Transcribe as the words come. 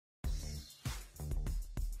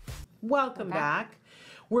Welcome back.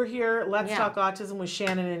 We're here, Let's Talk Autism with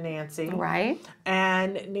Shannon and Nancy. Right.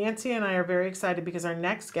 And Nancy and I are very excited because our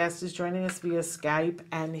next guest is joining us via Skype,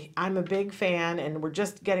 and I'm a big fan, and we're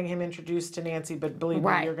just getting him introduced to Nancy, but believe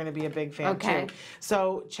me, you're going to be a big fan too.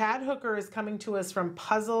 So Chad Hooker is coming to us from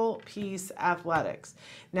Puzzle Piece Athletics.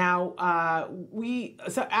 Now,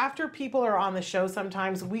 so after people are on the show,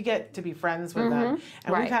 sometimes we get to be friends with them.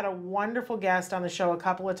 And we've had a wonderful guest on the show a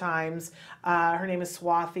couple of times. Her name is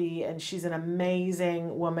Swathi, and she's an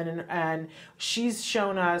amazing woman, and she's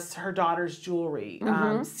shown us her daughter's jewelry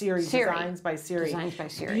series, Designs by Siri.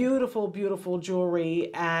 Beautiful, beautiful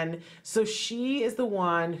jewelry. And so she is the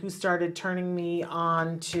one who started turning me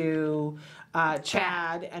on to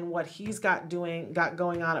Chad and what he's got going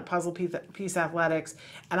on at Puzzle Piece Athletics.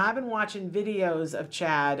 And I've been watching videos of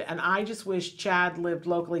Chad, and I just wish Chad lived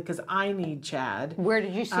locally because I need Chad. Where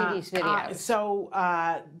did you see these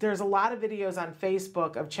videos? There's a lot of videos on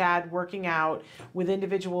Facebook of Chad working out with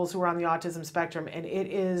individuals who are on the autism spectrum, and it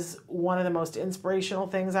is one of the most inspirational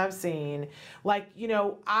things I've seen. Like, you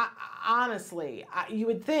know, honestly, you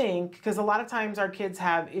would think, because a lot of times our kids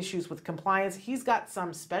have issues with compliance, he's got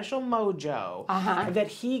some special mojo that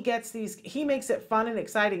he makes it fun and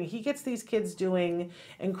exciting. He gets these kids doing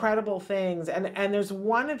incredible things. And there's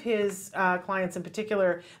one of his clients in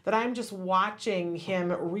particular that I'm just watching him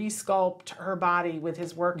resculpt her body with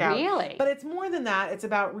his workout. Really? But it's more than that. It's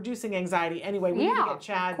about reducing anxiety. Anyway, we need to get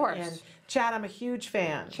Chad in. Chad, I'm a huge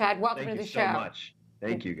fan. Chad, welcome to the show. Thank you so much.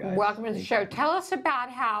 Thank you, guys. Welcome to the show. Tell us about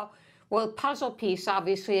how, well, Puzzle Piece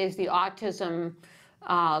obviously is the autism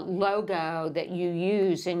logo that you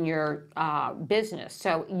use in your business.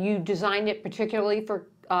 So you designed it particularly for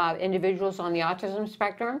individuals on the autism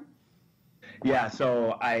spectrum? Yeah,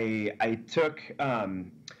 so I took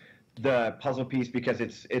the Puzzle Piece because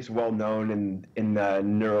it's well known in the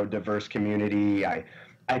neurodiverse community.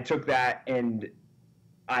 I took that and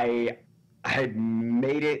I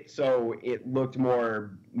made it so it looked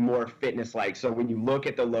more fitness-like. So when you look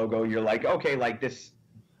at the logo, you're like, okay, like this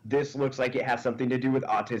looks like it has something to do with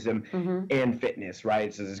autism and fitness,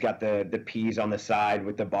 right? So it's got the P's on the side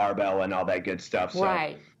with the barbell and all that good stuff.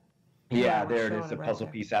 So, yeah, there it is, the Puzzle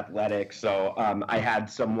Piece Athletics. So I had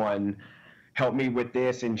someone help me with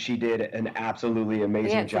this, and she did an absolutely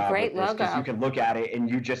amazing job. It's a great logo. Because you can look at it and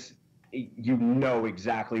you know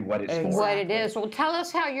exactly what it's for. What it is. Well, tell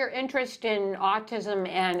us how your interest in autism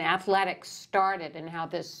and athletics started and how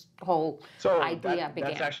this whole idea began.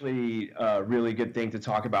 That's actually a really good thing to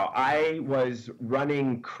talk about. I was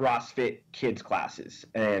running CrossFit kids classes,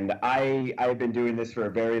 and I've been doing this for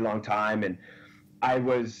a very long time, and I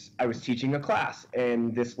was teaching a class,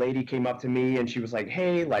 and this lady came up to me and she was like,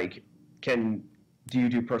 hey, like, do you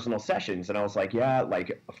do personal sessions? And I was like, yeah,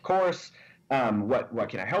 like, of course. What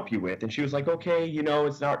can I help you with? And she was like, okay, you know,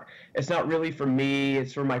 it's not really for me,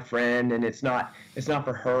 it's for my friend, and it's not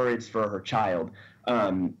for her, it's for her child.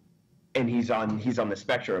 And he's on the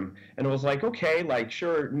spectrum. And I was like, okay, like,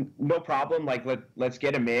 sure, no problem. Like, let's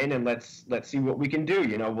get him in and let's see what we can do.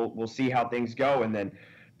 You know, we'll see how things go. And then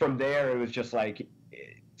from there, it was just like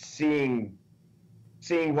seeing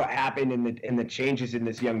what happened and the changes in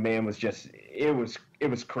this young man was just, it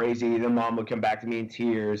was crazy. The mom would come back to me in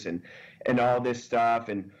tears and all this stuff,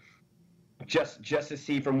 and just to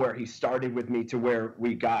see from where he started with me to where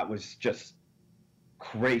we got was just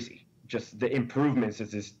crazy. Just the improvements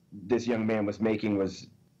that this young man was making was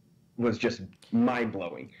just mind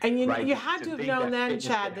blowing. And you had to have known then,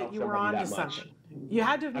 Chad, that you were on to something. You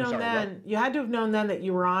had to have known then. You had to have known then that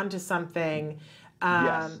you were on to something.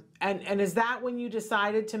 Yes. And is that when you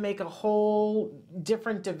decided to make a whole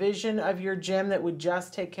different division of your gym that would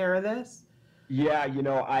just take care of this? Yeah, you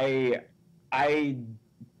know, I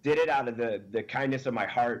did it out of the kindness of my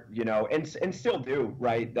heart, you know, and still do,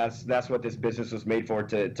 right? That's what this business was made for,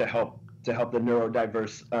 to help the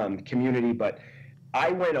neurodiverse community. But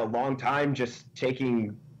I went a long time just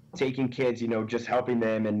taking kids, you know, just helping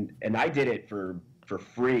them, and I did it for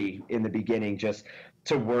free in the beginning, just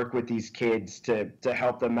to work with these kids, to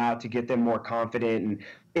help them out, to get them more confident. And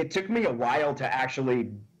it took me a while to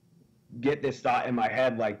actually get this thought in my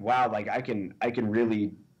head, like, wow, like I can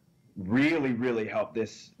really help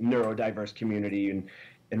this neurodiverse community and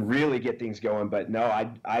really get things going. But no,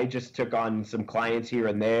 I just took on some clients here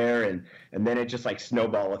and there, and then it just like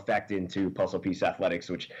snowball effect into Puzzle Piece Athletics,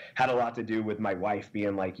 which had a lot to do with my wife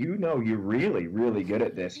being like, you know, you're really, really good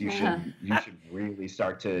at this. You should really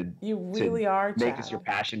start to make this your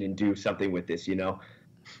passion and do something with this, you know.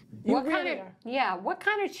 What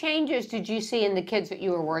kind of changes did you see in the kids that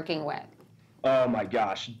you were working with? Oh my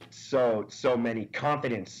gosh, so many.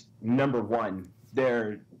 Confidence, number one.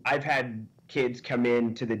 I've had kids come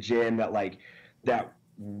into the gym that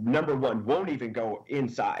number one won't even go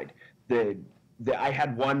inside. I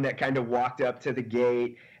had one that kind of walked up to the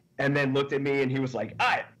gate and then looked at me and he was like,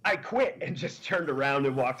 I quit, and just turned around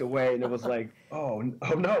and walked away. And it was like, oh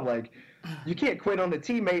no, like, you can't quit on the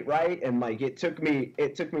teammate, right? And like, it took me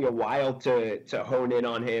a while to hone in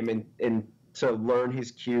on him and to learn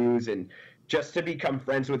his cues and just to become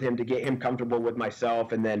friends with him, to get him comfortable with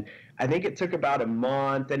myself. And then I think it took about a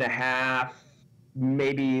month and a half,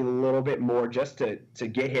 maybe a little bit more, just to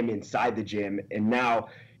get him inside the gym. And now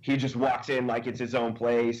he just walks in like it's his own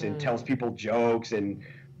place and tells people jokes, and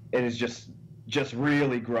is just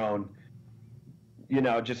really grown. You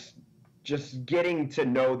know, just getting to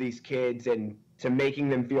know these kids and to making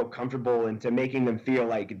them feel comfortable and to making them feel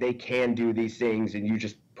like they can do these things, and you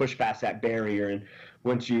just push past that barrier. And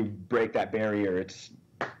once you break that barrier,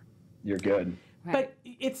 you're good. Right. But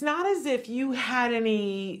it's not as if you had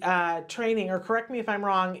any training, or correct me if I'm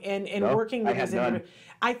wrong, in working with these individuals.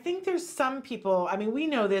 I think there's some people, I mean, we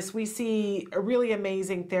know this, we see a really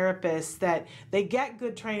amazing therapists that they get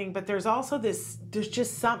good training, but there's also there's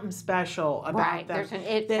just something special about them. There's an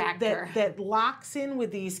it factor. That locks in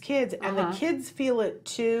with these kids, and the kids feel it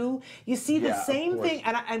too. You see the same thing,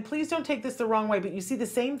 and please don't take this the wrong way, but you see the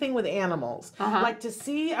same thing with animals. Like, to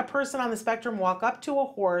see a person on the spectrum walk up to a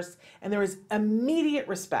horse and there is immediate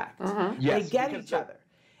respect. Yes, they get each other.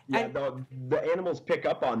 Yeah, the animals pick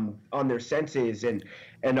up on their senses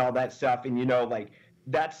and all that stuff, and you know, like,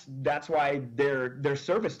 that's why they're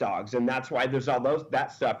service dogs, and that's why there's all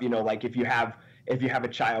that stuff. You know, like, if you have a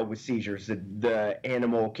child with seizures, the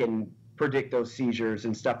animal can predict those seizures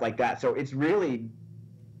and stuff like that. So it's really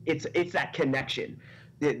it's that connection.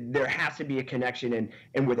 There has to be a connection,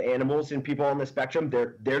 and with animals and people on the spectrum,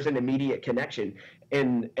 there's an immediate connection,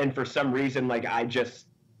 and for some reason, like,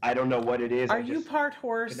 I don't know what it is. Are you part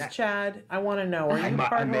horse, Chad? I want to know. Are you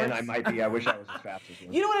part horse? Man, I might be. I wish I was as fast as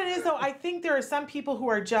one. You know what it is, though? I think there are some people who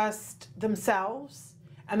are just themselves,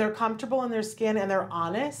 and they're comfortable in their skin, and they're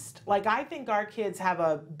honest. Like, I think our kids have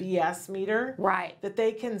a BS meter. Right. That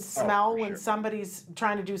they can smell when somebody's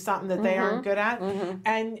trying to do something that they aren't good at.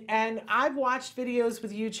 And I've watched videos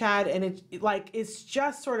with you, Chad, and it's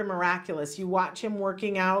just sort of miraculous. You watch him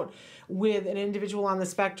working out with an individual on the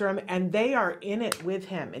spectrum, and they are in it with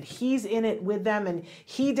him, and he's in it with them, and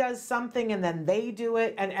he does something, and then they do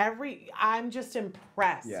it, and I'm just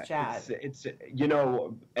impressed, Chad. It's you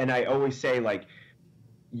know, and I always say, like,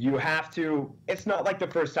 you have to. It's not like the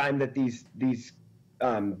first time that these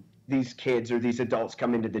kids or these adults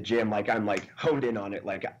come into the gym, like, I'm like honed in on it.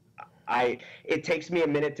 Like, it takes me a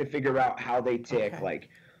minute to figure out how they tick. Like,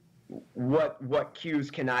 what cues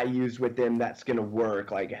can I use with them that's going to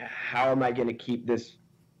work? Like, how am I going to keep this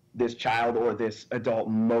child or this adult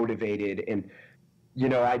motivated? And, you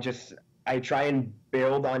know, I try and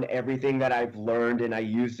build on everything that I've learned, and I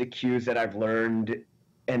use the cues that I've learned,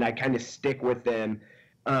 and I kind of stick with them.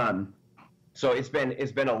 So it's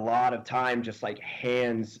been a lot of time just like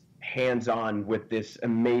hands-on with this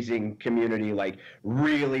amazing community, like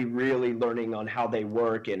really, really learning on how they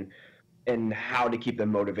work and how to keep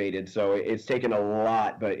them motivated. So it's taken a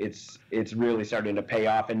lot, but it's really starting to pay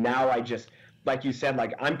off. And now I just, like you said,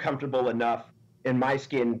 like, I'm comfortable enough in my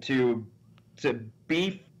skin to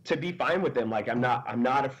be fine with them. Like, I'm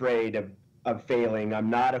not afraid of failing.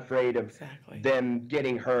 I'm not afraid of them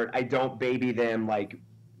getting hurt. I don't baby them. Like,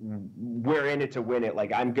 we're in it to win it.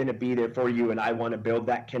 Like, I'm going to be there for you, and I want to build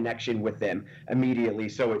that connection with them immediately.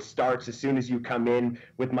 So it starts as soon as you come in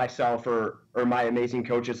with myself or my amazing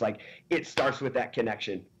coaches. Like, it starts with that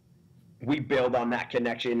connection. We build on that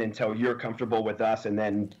connection until you're comfortable with us, and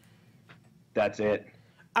then that's it.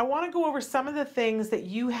 I want to go over some of the things that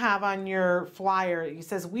you have on your flyer. It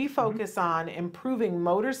says, we focus on improving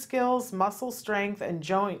motor skills, muscle strength, and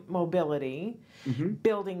joint mobility,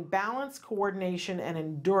 building balance, coordination, and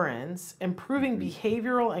endurance, improving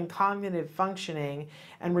behavioral and cognitive functioning,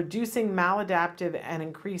 and reducing maladaptive and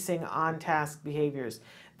increasing on-task behaviors.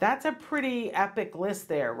 That's a pretty epic list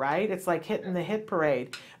there, right? It's like hitting the hit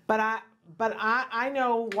parade. But I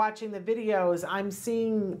know, watching the videos, I'm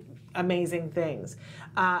seeing amazing things.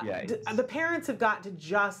 The parents have got to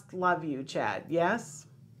just love you, Chad. Yes?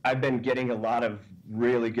 I've been getting a lot of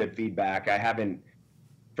really good feedback. I haven't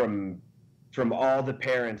from all the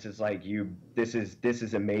parents. It's like, this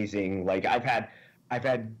is amazing. Like, I've had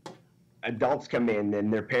adults come in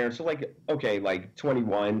and their parents are like, okay, like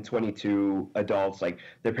 21, 22 adults. Like,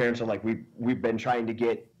 their parents are like, we've been trying to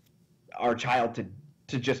get our child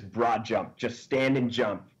to just broad jump, just stand and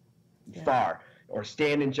jump far, or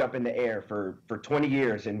stand and jump in the air for 20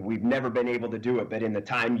 years, and we've never been able to do it. But in the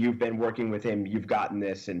time you've been working with him, you've gotten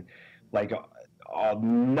this. And like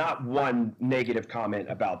not one negative comment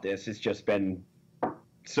about this. It's just been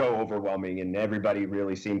so overwhelming, and everybody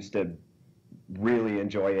really seems to really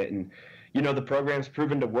enjoy it. And the program's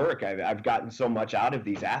proven to work. I've gotten so much out of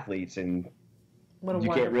these athletes, and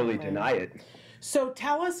you can't really deny it. So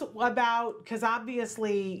tell us about, because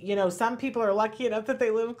obviously, some people are lucky enough that they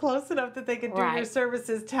live close enough that they can do your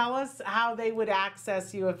services. Tell us how they would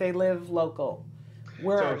access you if they live local.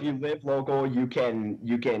 So if you live local, you can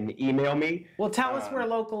email me. Well, tell us where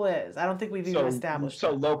local is. I don't think we've even established that.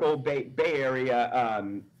 So local Bay Area.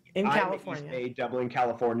 In California. I'm in East Bay, Dublin,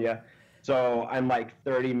 California. So I'm like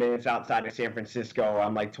 30 minutes outside of San Francisco.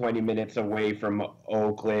 I'm like 20 minutes away from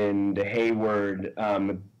Oakland, Hayward,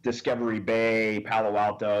 Discovery Bay, Palo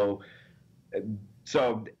Alto.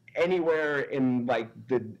 So anywhere in like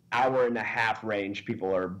the hour and a half range,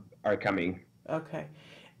 people are coming. Okay.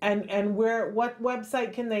 And what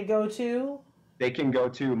website can they go to? They can go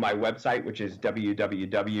to my website, which is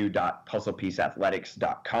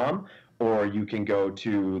www.puzzlepieceathletics.com, or you can go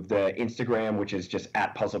to the Instagram, which is just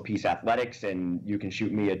 @PuzzlePieceAthletics, and you can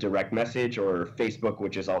shoot me a direct message, or Facebook,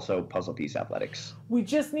 which is also Puzzle Piece Athletics. We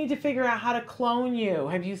just need to figure out how to clone you.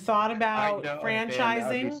 Have you thought about franchising? Man,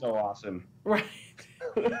 that would be so awesome. Right.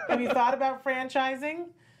 Have you thought about franchising?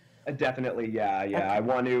 Definitely, yeah. Okay. I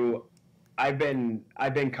want to. I've been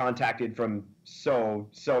contacted from so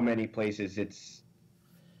many places.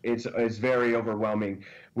 It's very overwhelming.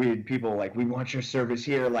 We had people like, we want your service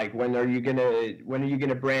here. Like, when are you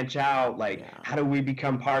gonna branch out? Like, how do we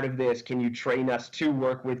become part of this? Can you train us to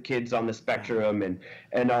work with kids on the spectrum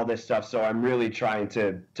and all this stuff? So I'm really trying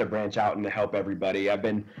to branch out and to help everybody. I've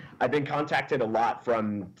been contacted a lot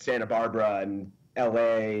from Santa Barbara and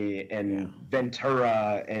LA and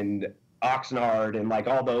Ventura and Oxnard and like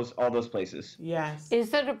all those places. Yes.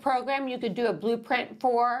 Is it a program you could do a blueprint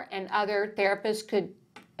for and other therapists could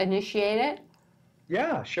initiate it?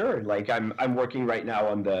 Yeah, sure. Like I'm working right now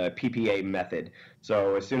on the PPA method.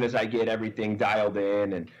 So as soon as I get everything dialed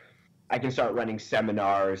in, and I can start running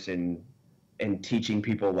seminars and teaching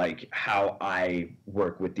people like how I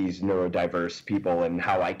work with these neurodiverse people and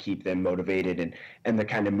how I keep them motivated and the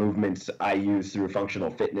kind of movements I use through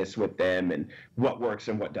functional fitness with them and what works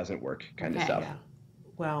and what doesn't work kind of stuff. Yeah.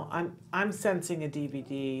 Well, I'm sensing a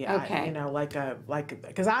DVD. Okay.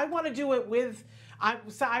 Because I want to do it with.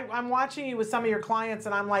 I'm watching you with some of your clients,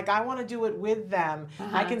 and I'm like, I want to do it with them.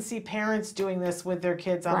 I can see parents doing this with their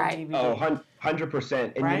kids on DVD. Oh,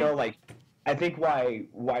 100%. And like, I think why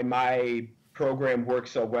my program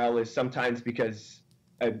works so well is sometimes because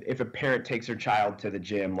if a parent takes their child to the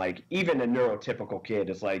gym, like even a neurotypical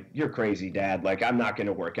kid is like, you're crazy, Dad. Like, I'm not going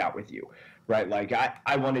to work out with you, right? Like,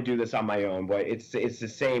 I want to do this on my own. But it's the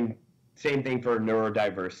same thing for a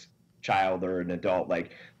neurodiverse child or an adult.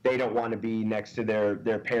 Like, they don't want to be next to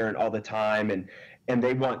their parent all the time, and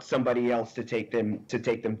they want somebody else to take them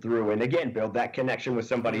through, and again, build that connection with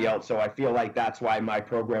somebody else. So I feel like that's why my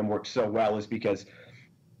program works so well, is because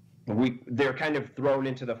they're kind of thrown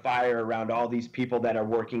into the fire around all these people that are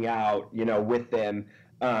working out, with them,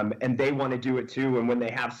 and they want to do it too. And when they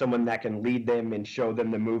have someone that can lead them and show them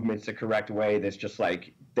the movements the correct way, that's just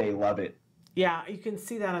like, they love it. Yeah, you can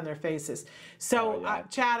see that on their faces. So,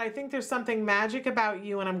 Chad, I think there's something magic about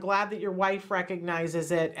you, and I'm glad that your wife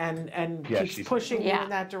recognizes it and keeps pushing you in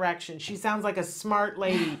that direction. She sounds like a smart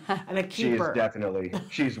lady and a keeper.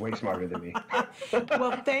 She's way smarter than me.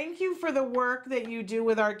 Well, thank you for the work that you do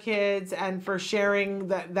with our kids and for sharing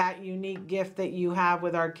that unique gift that you have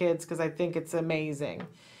with our kids, because I think it's amazing.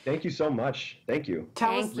 Thank you so much. Thank you.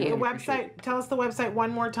 Tell us the website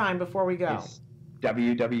one more time before we go. It's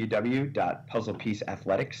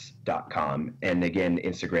www.puzzlepieceathletics.com, and again,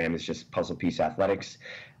 Instagram is just Puzzle Piece Athletics,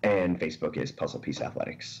 and Facebook is Puzzle Piece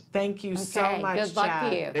Athletics. Thank you so much, Good luck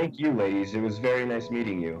Chad. to you. Thank you, ladies. It was very nice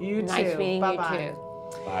meeting you. You too. Nice meeting Bye-bye. you too.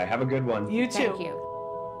 Bye. Have a good one. You too. Thank you.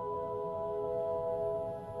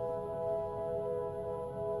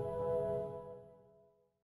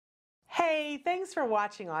 Hey, thanks for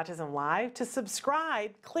watching Autism Live. To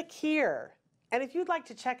subscribe, click here. And if you'd like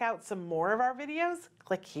to check out some more of our videos,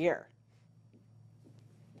 click here.